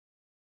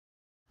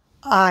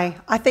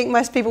I think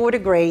most people would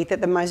agree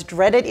that the most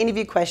dreaded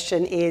interview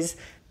question is,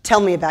 tell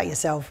me about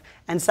yourself.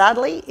 And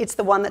sadly, it's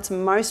the one that's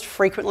most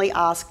frequently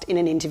asked in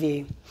an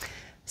interview.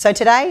 So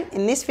today,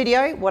 in this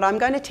video, what I'm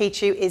going to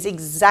teach you is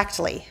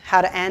exactly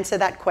how to answer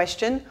that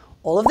question,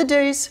 all of the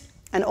do's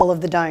and all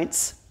of the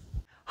don'ts.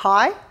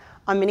 Hi,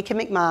 I'm Minika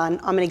McMahon.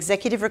 I'm an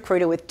executive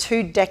recruiter with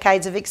 2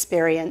 decades of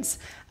experience,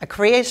 a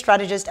career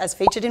strategist as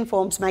featured in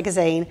Forbes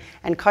magazine,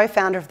 and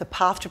co-founder of The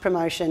Path to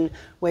Promotion,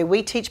 where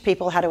we teach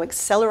people how to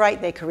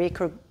accelerate their career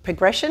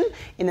progression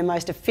in the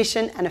most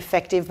efficient and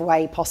effective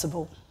way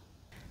possible.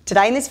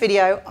 Today in this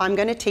video, I'm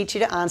going to teach you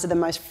to answer the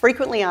most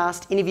frequently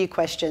asked interview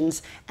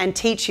questions and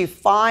teach you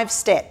 5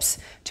 steps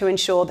to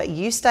ensure that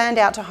you stand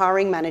out to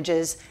hiring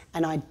managers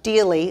and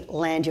ideally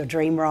land your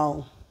dream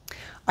role.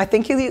 I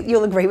think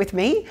you'll agree with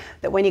me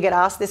that when you get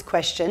asked this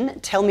question,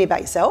 tell me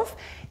about yourself,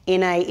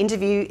 in an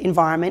interview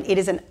environment, it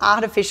is an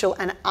artificial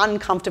and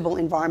uncomfortable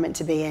environment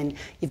to be in.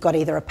 You've got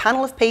either a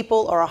panel of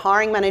people or a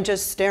hiring manager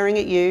staring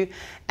at you,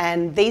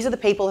 and these are the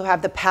people who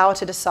have the power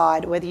to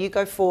decide whether you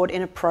go forward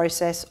in a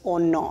process or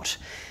not.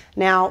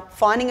 Now,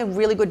 finding a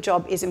really good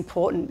job is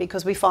important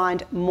because we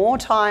spend more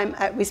time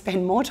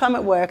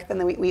at work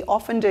than we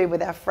often do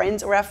with our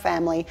friends or our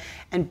family,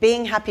 and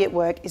being happy at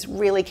work is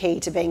really key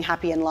to being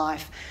happy in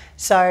life.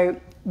 So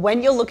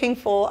when you're looking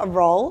for a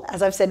role,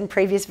 as I've said in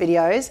previous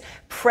videos,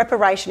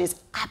 preparation is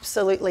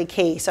absolutely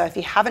key. So if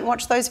you haven't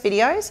watched those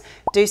videos,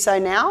 do so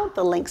now,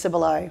 the links are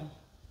below.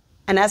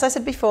 And as I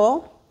said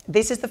before,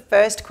 this is the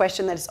first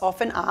question that is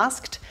often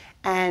asked,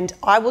 and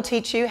I will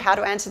teach you how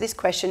to answer this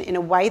question in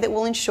a way that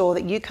will ensure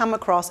that you come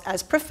across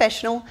as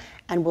professional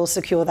and will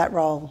secure that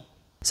role.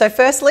 So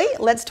firstly,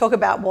 let's talk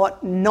about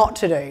what not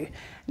to do.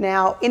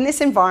 Now, in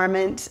this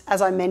environment,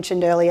 as I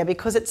mentioned earlier,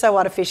 because it's so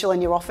artificial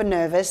and you're often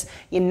nervous,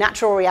 your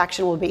natural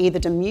reaction will be either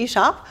to mute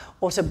up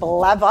or to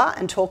blabber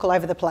and talk all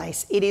over the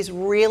place. It is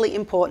really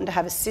important to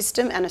have a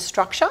system and a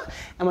structure,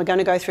 and we're going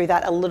to go through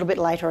that a little bit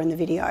later in the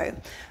video.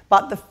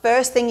 But the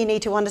first thing you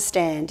need to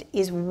understand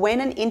is when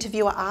an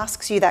interviewer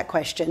asks you that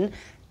question,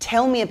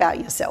 tell me about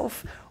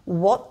yourself,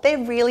 what they're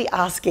really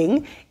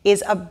asking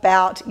is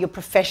about your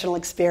professional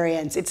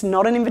experience. It's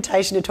not an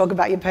invitation to talk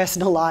about your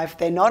personal life.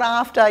 They're not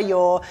after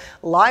your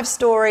life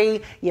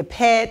story, your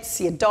pets,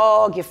 your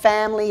dog, your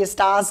family, your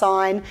star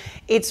sign.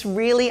 It's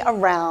really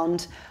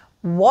around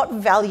what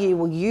value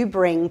will you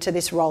bring to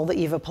this role that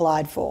you've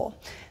applied for.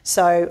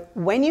 So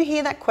when you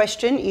hear that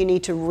question, you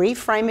need to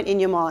reframe it in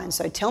your mind.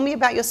 So tell me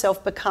about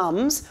yourself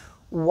becomes,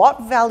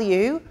 what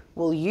value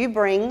will you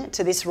bring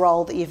to this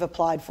role that you've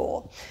applied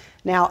for?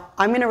 Now,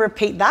 I'm going to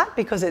repeat that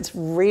because it's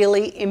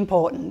really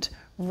important.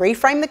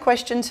 Reframe the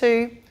question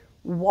to,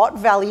 what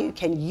value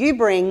can you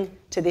bring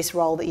to this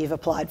role that you've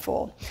applied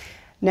for?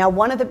 Now,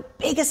 one of the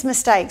biggest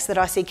mistakes that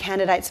I see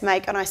candidates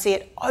make, and I see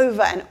it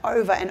over and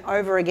over and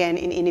over again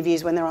in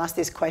interviews when they're asked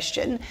this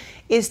question,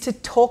 is to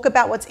talk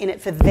about what's in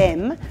it for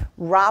them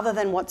rather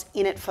than what's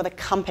in it for the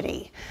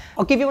company.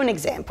 I'll give you an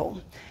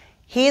example.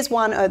 Here's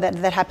one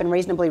that happened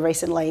reasonably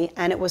recently,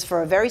 and it was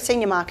for a very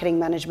senior marketing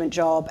management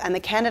job, and the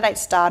candidate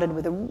started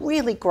with a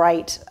really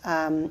great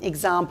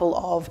example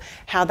of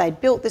how they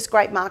built this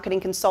great marketing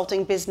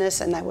consulting business,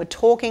 and they were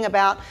talking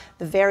about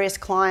the various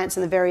clients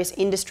and the various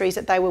industries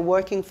that they were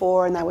working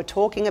for, and they were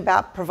talking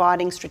about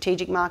providing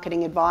strategic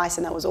marketing advice,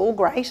 and that was all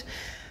great.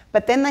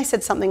 But then they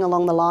said something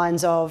along the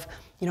lines of,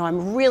 you know,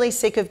 I'm really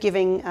sick of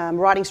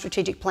writing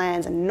strategic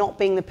plans and not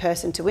being the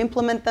person to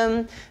implement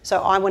them.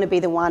 So I want to be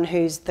the one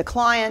who's the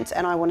client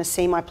and I want to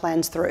see my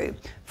plans through.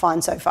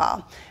 Fine so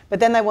far.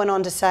 But then they went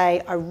on to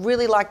say, I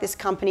really like this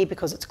company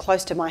because it's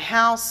close to my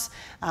house.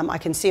 I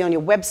can see on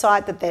your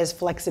website that there's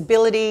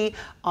flexibility.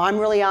 I'm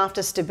really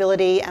after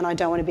stability and I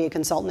don't want to be a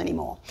consultant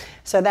anymore.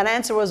 So that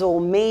answer was all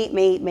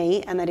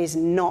me, and that is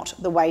not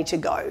the way to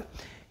go.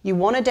 You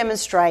want to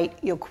demonstrate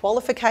your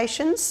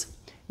qualifications,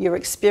 your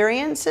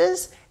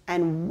experiences,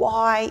 and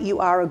why you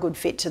are a good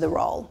fit to the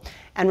role.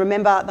 And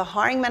remember, the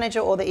hiring manager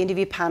or the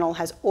interview panel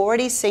has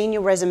already seen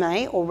your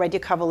resume or read your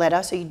cover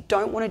letter, so you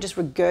don't want to just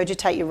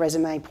regurgitate your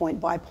resume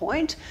point by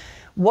point.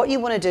 What you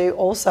want to do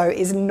also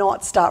is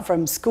not start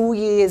from school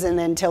years and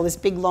then tell this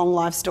big long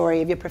life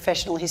story of your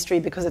professional history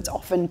because it's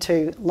often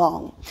too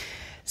long.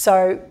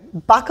 So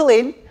buckle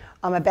in.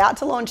 I'm about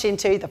to launch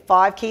into the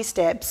 5 key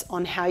steps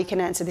on how you can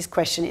answer this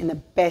question in the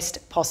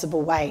best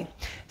possible way.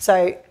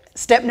 So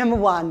step number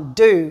 1,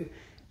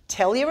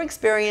 tell your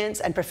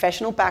experience and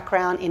professional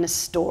background in a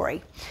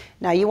story.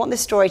 Now, you want this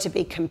story to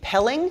be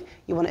compelling,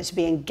 you want it to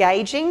be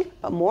engaging,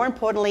 but more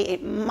importantly,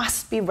 it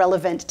must be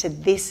relevant to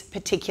this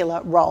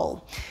particular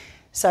role.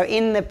 So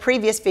in the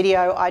previous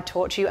video, I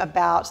taught you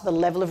about the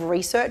level of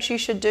research you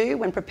should do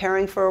when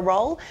preparing for a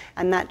role,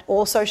 and that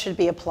also should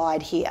be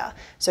applied here.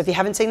 So if you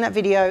haven't seen that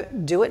video,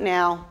 do it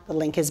now, the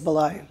link is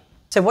below.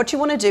 So what you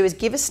want to do is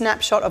give a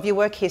snapshot of your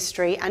work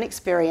history and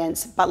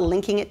experience, but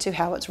linking it to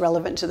how it's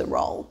relevant to the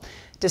role.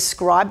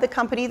 Describe the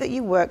company that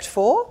you worked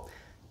for,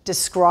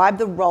 describe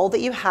the role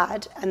that you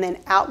had, and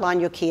then outline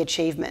your key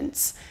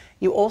achievements.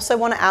 You also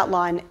want to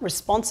outline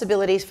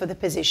responsibilities for the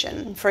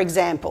position. For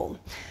example,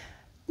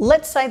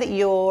 Let's say that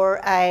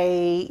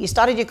you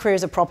started your career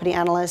as a property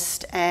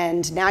analyst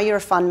and now you're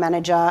a fund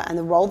manager and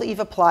the role that you've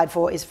applied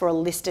for is for a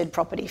listed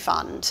property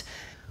fund.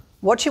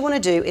 What you want to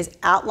do is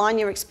outline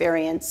your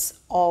experience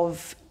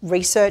of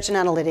research and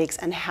analytics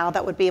and how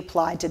that would be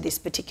applied to this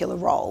particular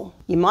role.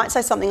 You might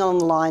say something along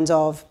the lines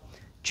of,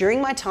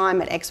 during my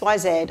time at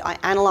XYZ, I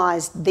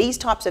analysed these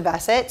types of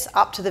assets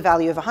up to the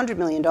value of $100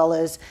 million,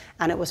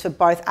 and it was for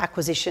both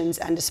acquisitions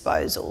and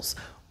disposals.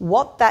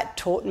 What that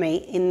taught me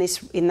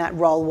in that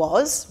role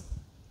was,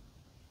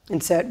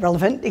 insert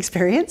relevant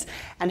experience,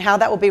 and how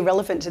that will be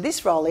relevant to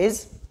this role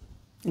is,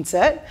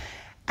 insert,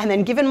 and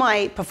then given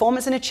my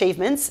performance and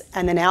achievements,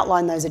 and then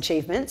outline those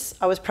achievements,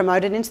 I was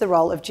promoted into the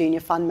role of junior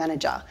fund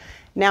manager.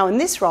 Now in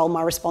this role,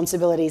 my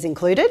responsibilities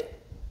included,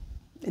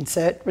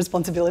 insert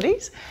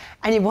responsibilities,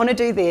 and you want to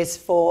do this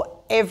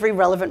for every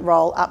relevant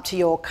role up to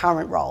your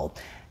current role.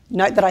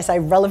 Note that I say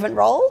relevant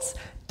roles.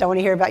 Don't want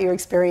to hear about your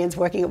experience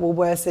working at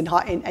Woolworths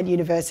at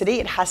university.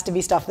 It has to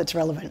be stuff that's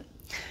relevant.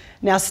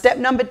 Now, step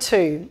number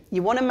 2,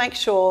 you want to make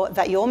sure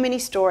that your mini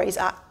stories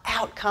are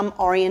outcome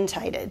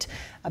orientated.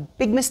 A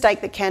big mistake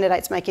that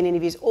candidates make in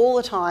interviews all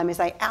the time is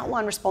they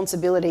outline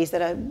responsibilities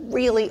that are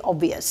really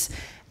obvious.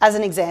 As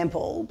an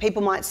example,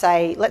 people might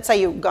say, let's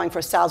say you're going for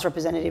a sales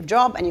representative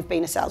job and you've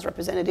been a sales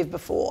representative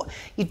before.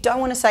 You don't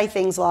want to say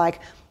things like,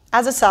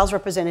 as a sales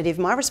representative,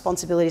 my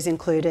responsibilities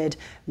included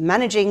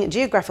managing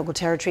geographical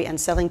territory and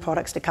selling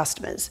products to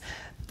customers.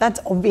 That's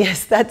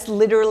obvious. That's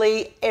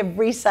literally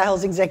every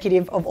sales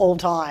executive of all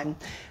time.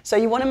 So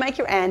you want to make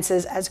your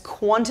answers as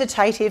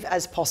quantitative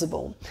as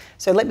possible.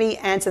 So let me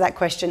answer that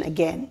question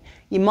again.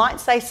 You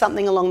might say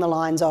something along the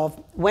lines of,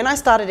 when I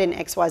started in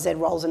XYZ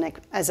roles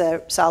as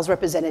a sales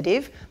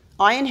representative,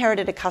 I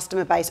inherited a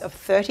customer base of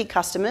 30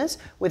 customers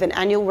with an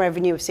annual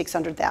revenue of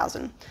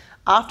 $600,000.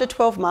 After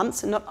 12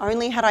 months, not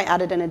only had I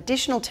added an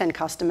additional 10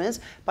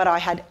 customers, but I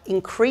had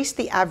increased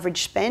the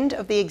average spend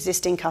of the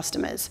existing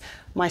customers.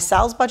 My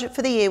sales budget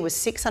for the year was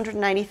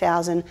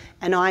 $680,000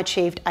 and I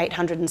achieved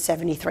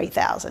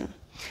 $873,000.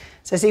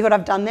 So see what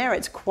I've done there?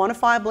 It's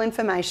quantifiable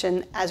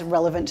information as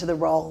relevant to the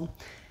role.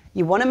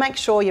 You want to make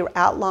sure you're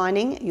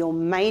outlining your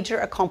major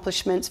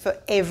accomplishments for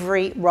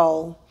every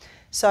role.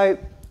 So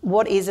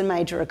what is a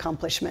major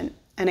accomplishment?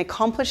 An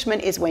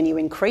accomplishment is when you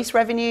increase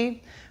revenue,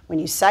 when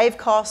you save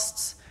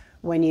costs,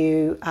 when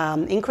you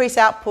increase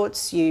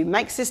outputs, you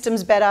make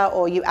systems better,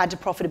 or you add to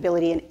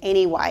profitability in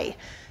any way.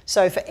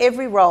 So for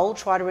every role,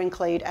 try to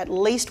include at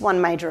least one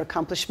major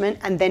accomplishment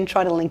and then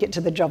try to link it to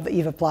the job that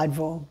you've applied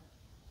for.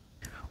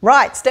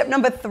 Right, step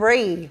number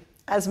 3.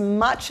 As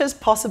much as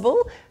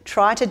possible,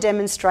 try to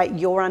demonstrate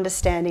your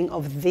understanding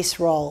of this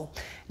role.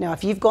 Now,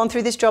 if you've gone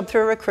through this job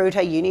through a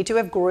recruiter, you need to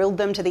have grilled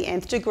them to the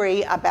nth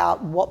degree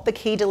about what the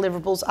key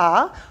deliverables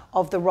are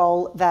of the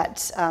role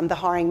that the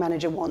hiring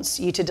manager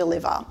wants you to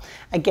deliver.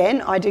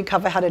 Again, I do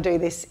cover how to do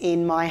this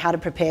in my how to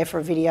prepare for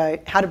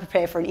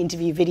an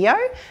interview video.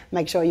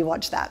 Make sure you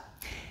watch that.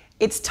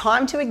 It's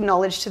time to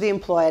acknowledge to the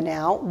employer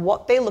now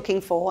what they're looking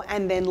for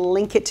and then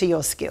link it to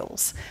your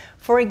skills.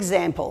 For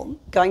example,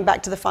 going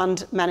back to the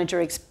fund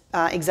manager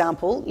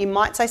example, you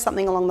might say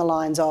something along the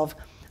lines of,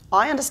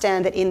 I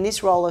understand that in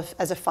this role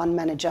as a fund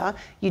manager,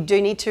 you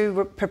do need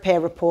to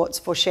prepare reports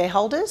for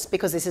shareholders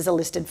because this is a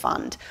listed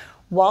fund.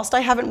 Whilst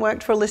I haven't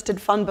worked for a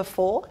listed fund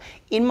before,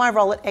 in my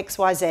role at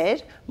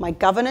XYZ, my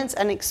governance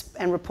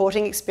and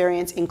reporting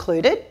experience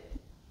included,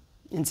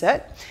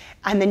 insert,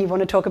 and then you want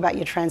to talk about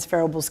your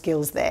transferable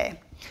skills there.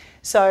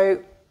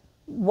 So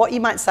what you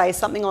might say is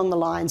something along the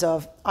lines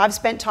of, I've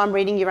spent time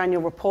reading your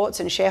annual reports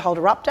and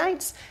shareholder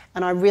updates,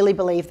 and I really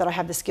believe that I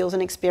have the skills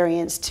and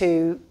experience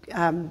to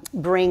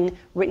bring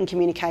written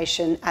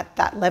communication at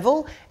that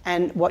level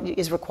and what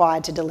is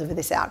required to deliver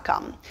this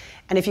outcome.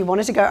 And if you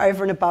wanted to go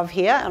over and above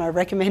here, and I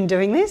recommend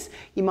doing this,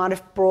 you might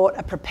have brought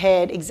a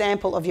prepared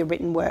example of your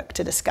written work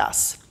to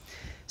discuss.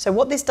 So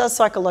what this does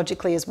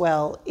psychologically as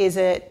well is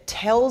it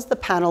tells the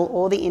panel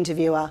or the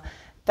interviewer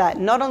that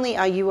not only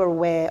are you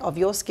aware of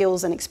your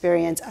skills and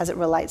experience as it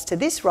relates to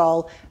this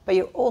role, but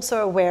you're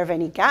also aware of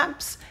any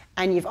gaps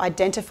and you've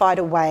identified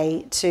a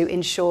way to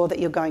ensure that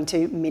you're going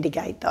to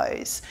mitigate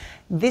those.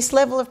 This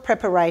level of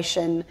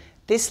preparation,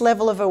 this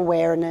level of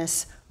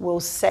awareness will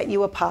set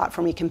you apart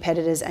from your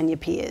competitors and your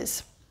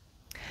peers.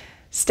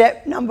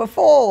 Step number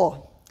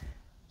 4.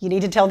 You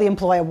need to tell the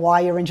employer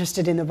why you're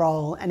interested in the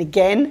role. And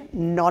again,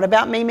 not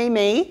about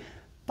me,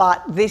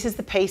 but this is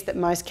the piece that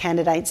most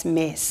candidates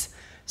miss.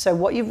 So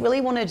what you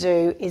really want to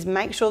do is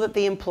make sure that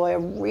the employer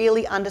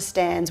really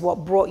understands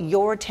what brought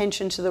your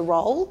attention to the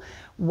role,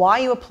 why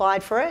you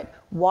applied for it,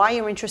 why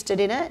you're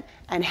interested in it,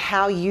 and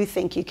how you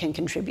think you can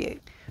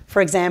contribute.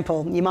 For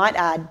example, you might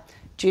add,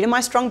 due to my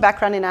strong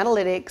background in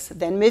analytics,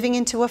 then moving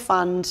into a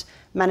fund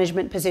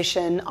management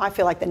position, I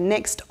feel like the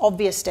next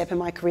obvious step in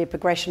my career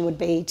progression would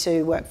be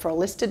to work for a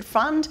listed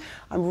fund.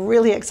 I'm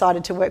really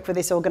excited to work for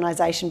this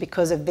organisation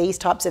because of these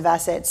types of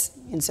assets,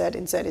 insert,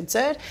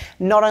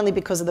 not only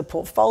because of the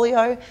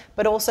portfolio,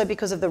 but also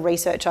because of the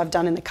research I've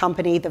done in the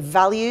company, the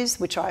values,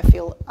 which I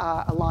feel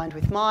are aligned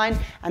with mine,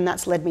 and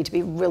that's led me to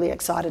be really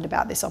excited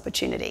about this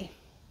opportunity.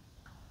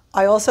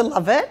 I also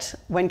love it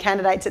when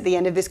candidates at the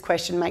end of this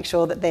question make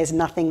sure that there's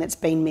nothing that's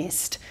been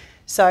missed.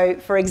 So,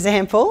 for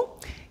example,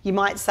 you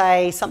might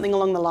say something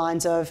along the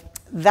lines of,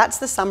 that's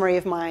the summary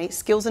of my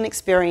skills and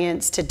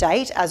experience to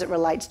date as it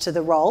relates to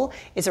the role.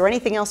 Is there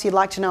anything else you'd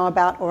like to know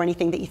about or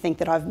anything that you think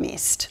that I've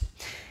missed?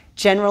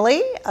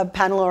 Generally, a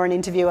panel or an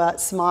interviewer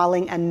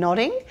smiling and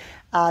nodding,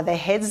 their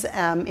heads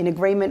in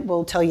agreement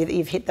will tell you that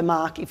you've hit the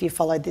mark if you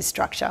followed this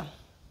structure.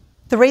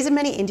 The reason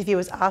many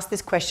interviewers ask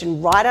this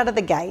question right out of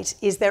the gate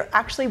is they're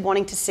actually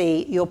wanting to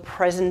see your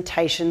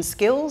presentation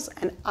skills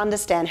and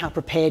understand how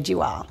prepared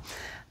you are.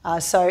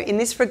 So in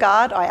this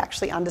regard, I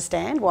actually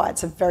understand why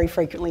it's a very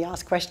frequently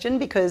asked question,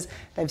 because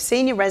they've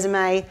seen your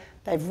resume,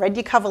 they've read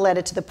your cover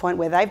letter to the point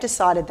where they've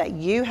decided that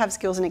you have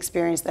skills and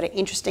experience that are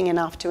interesting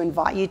enough to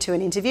invite you to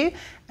an interview,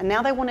 and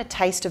now they want a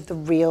taste of the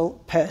real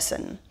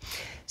person.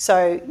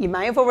 So you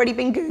may have already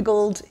been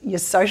Googled, your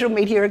social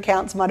media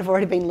accounts might have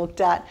already been looked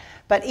at,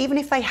 but even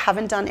if they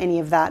haven't done any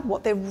of that,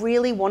 what they're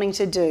really wanting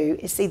to do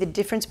is see the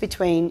difference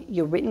between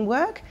your written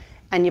work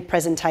and your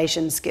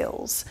presentation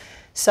skills.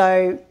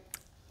 So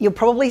you'll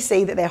probably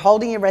see that they're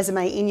holding your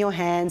resume in your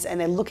hands and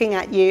they're looking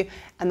at you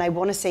and they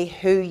want to see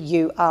who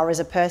you are as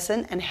a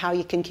person and how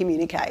you can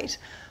communicate.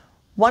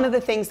 One of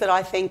the things that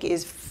I think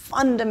is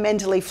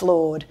fundamentally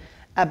flawed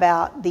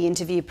about the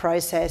interview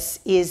process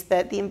is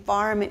that the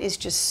environment is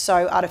just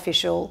so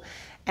artificial,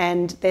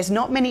 and there's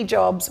not many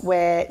jobs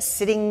where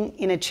sitting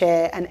in a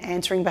chair and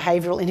answering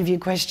behavioural interview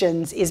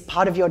questions is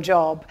part of your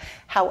job.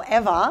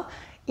 However,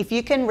 if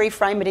you can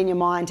reframe it in your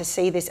mind to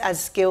see this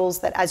as skills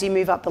that as you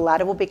move up the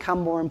ladder will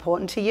become more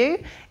important to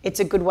you, it's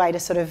a good way to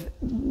sort of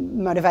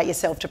motivate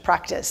yourself to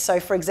practice. So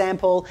for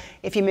example,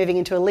 if you're moving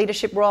into a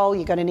leadership role,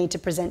 you're going to need to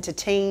present to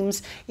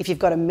teams. If you've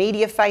got a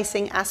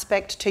media-facing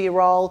aspect to your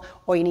role,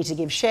 or you need to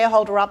give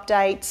shareholder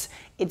updates,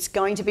 it's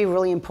going to be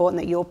really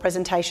important that your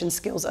presentation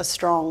skills are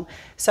strong.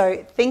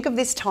 So think of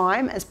this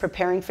time as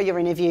preparing for your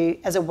interview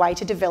as a way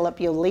to develop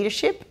your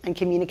leadership and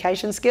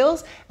communication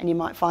skills, and you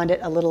might find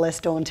it a little less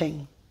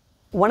daunting.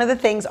 One of the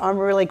things I'm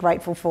really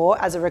grateful for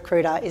as a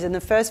recruiter is in the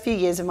first few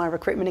years of my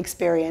recruitment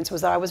experience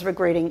was that I was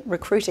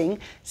recruiting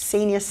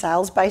senior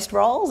sales-based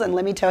roles, and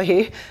let me tell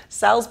you,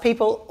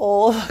 salespeople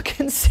all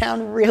can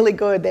sound really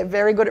good. They're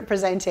very good at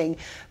presenting,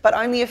 but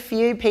only a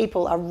few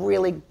people are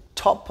really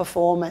top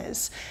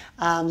performers.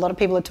 A lot of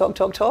people are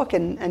talk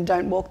and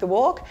don't walk the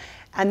walk.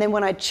 And then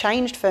when I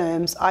changed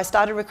firms, I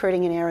started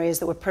recruiting in areas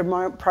that were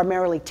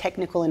primarily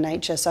technical in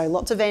nature. So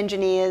lots of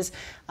engineers,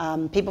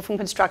 people from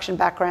construction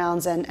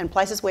backgrounds, and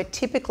places where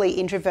typically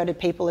introverted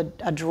people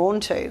are drawn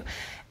to.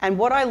 And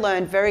what I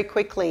learned very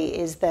quickly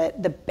is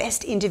that the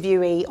best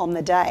interviewee on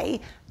the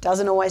day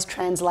doesn't always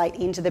translate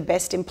into the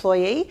best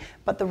employee,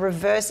 but the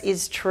reverse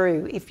is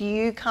true. If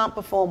you can't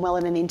perform well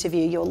in an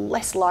interview, you're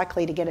less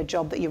likely to get a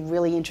job that you're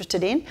really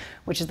interested in,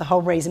 which is the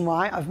whole reason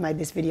why I've made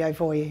this video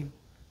for you.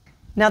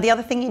 Now, the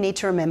other thing you need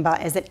to remember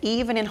is that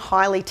even in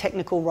highly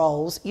technical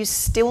roles, you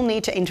still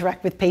need to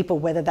interact with people,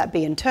 whether that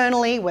be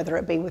internally, whether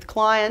it be with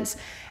clients.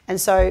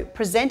 And so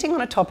presenting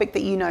on a topic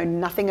that you know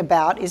nothing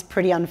about is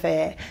pretty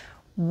unfair.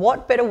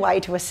 What better way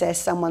to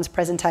assess someone's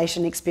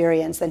presentation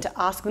experience than to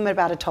ask them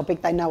about a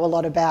topic they know a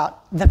lot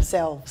about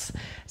themselves?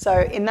 So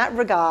in that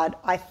regard,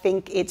 I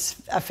think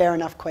it's a fair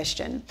enough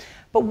question.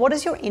 But what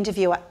is your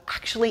interviewer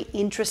actually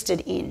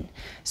interested in?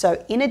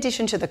 So in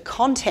addition to the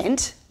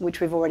content, which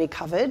we've already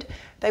covered,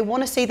 they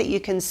want to see that you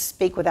can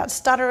speak without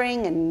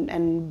stuttering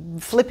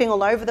and flipping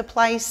all over the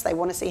place. They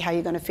want to see how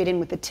you're going to fit in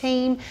with the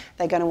team.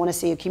 They're going to want to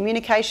see your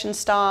communication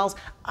styles.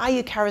 Are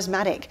you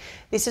charismatic?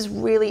 This is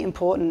really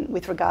important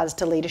with regards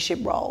to leadership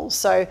roles.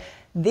 So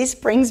this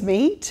brings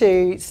me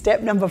to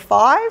step number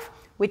 5,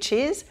 which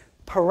is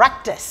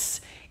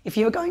practice. If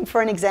you were going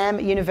for an exam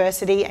at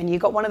university and you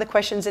got one of the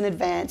questions in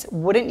advance,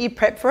 wouldn't you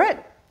prep for it?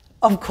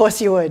 Of course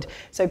you would.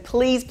 So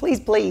please, please,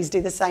 please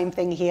do the same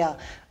thing here.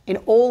 In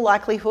all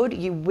likelihood,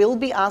 you will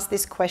be asked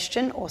this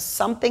question or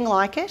something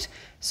like it.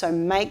 So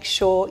make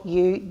sure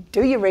you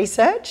do your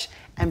research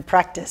and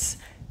practice.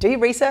 Do your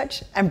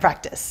research and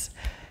practice.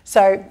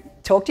 So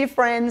talk to your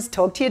friends,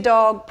 talk to your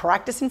dog,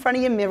 practice in front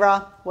of your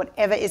mirror,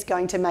 whatever is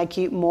going to make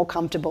you more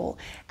comfortable.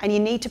 And you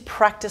need to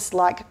practice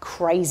like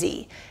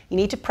crazy. You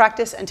need to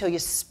practice until your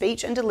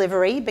speech and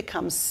delivery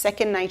becomes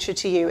second nature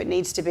to you. It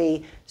needs to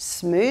be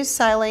smooth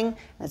sailing, and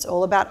it's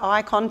all about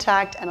eye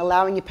contact and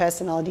allowing your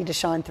personality to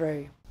shine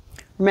through.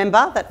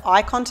 Remember that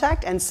eye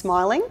contact and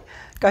smiling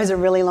goes a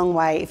really long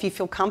way. If you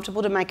feel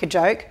comfortable to make a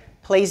joke,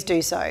 please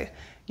do so.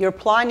 Your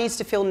reply needs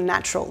to feel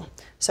natural.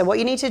 So what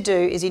you need to do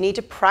is you need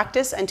to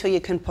practice until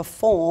you can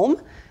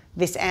perform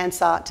this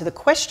answer to the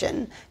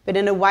question, but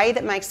in a way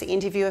that makes the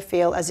interviewer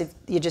feel as if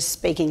you're just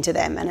speaking to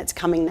them and it's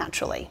coming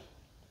naturally.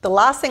 The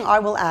last thing I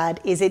will add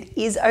is it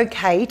is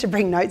okay to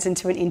bring notes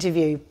into an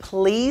interview.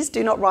 Please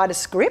do not write a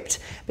script,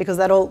 because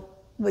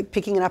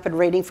picking it up and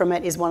reading from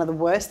it is one of the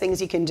worst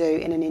things you can do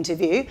in an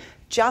interview.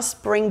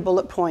 Just bring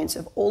bullet points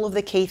of all of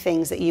the key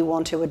things that you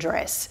want to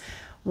address.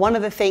 One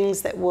of the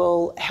things that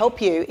will help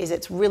you is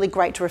it's really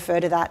great to refer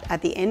to that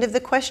at the end of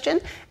the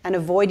question and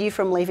avoid you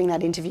from leaving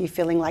that interview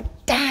feeling like,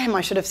 damn,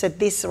 I should have said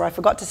this or I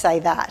forgot to say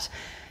that.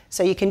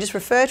 So you can just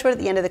refer to it at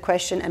the end of the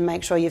question and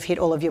make sure you've hit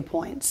all of your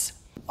points.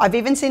 I've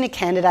even seen a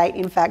candidate,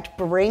 in fact,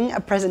 bring a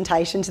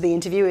presentation to the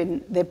interview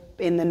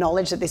in the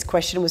knowledge that this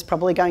question was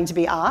probably going to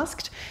be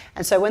asked.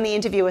 And so when the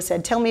interviewer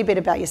said, tell me a bit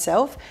about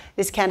yourself,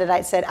 this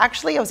candidate said,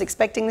 actually, I was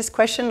expecting this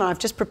question and I've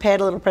just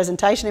prepared a little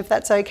presentation if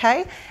that's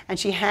okay. And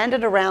she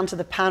handed around to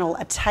the panel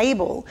a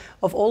table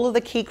of all of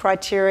the key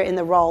criteria in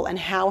the role and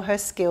how her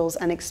skills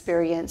and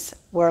experience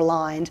were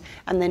aligned,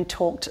 and then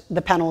talked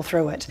the panel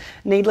through it.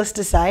 Needless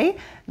to say,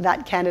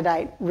 that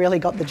candidate really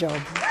got the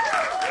job.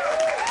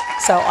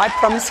 So I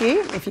promise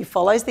you, if you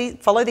follow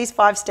these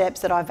 5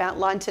 steps that I've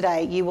outlined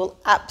today, you will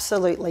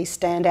absolutely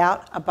stand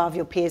out above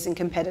your peers and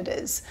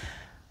competitors.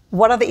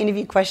 What other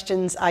interview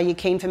questions are you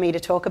keen for me to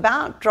talk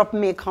about? Drop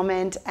me a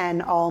comment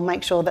and I'll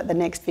make sure that the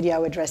next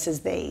video addresses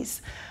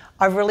these.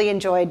 I've really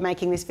enjoyed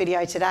making this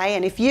video today,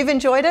 and if you've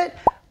enjoyed it,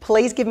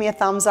 please give me a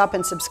thumbs up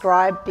and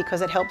subscribe,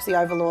 because it helps the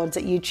overlords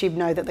at YouTube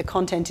know that the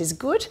content is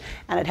good,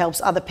 and it helps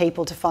other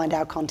people to find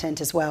our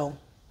content as well.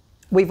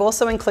 We've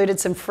also included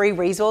some free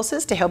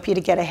resources to help you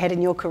to get ahead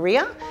in your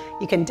career.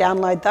 You can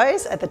download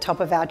those at the top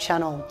of our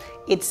channel.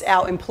 It's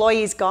our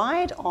employee's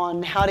guide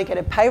on how to get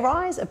a pay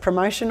rise, a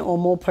promotion, or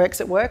more perks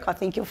at work. I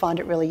think you'll find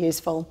it really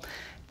useful.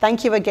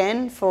 Thank you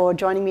again for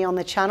joining me on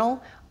the channel.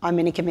 I'm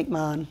Minika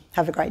McMahon.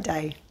 Have a great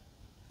day,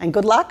 and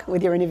good luck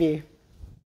with your interview.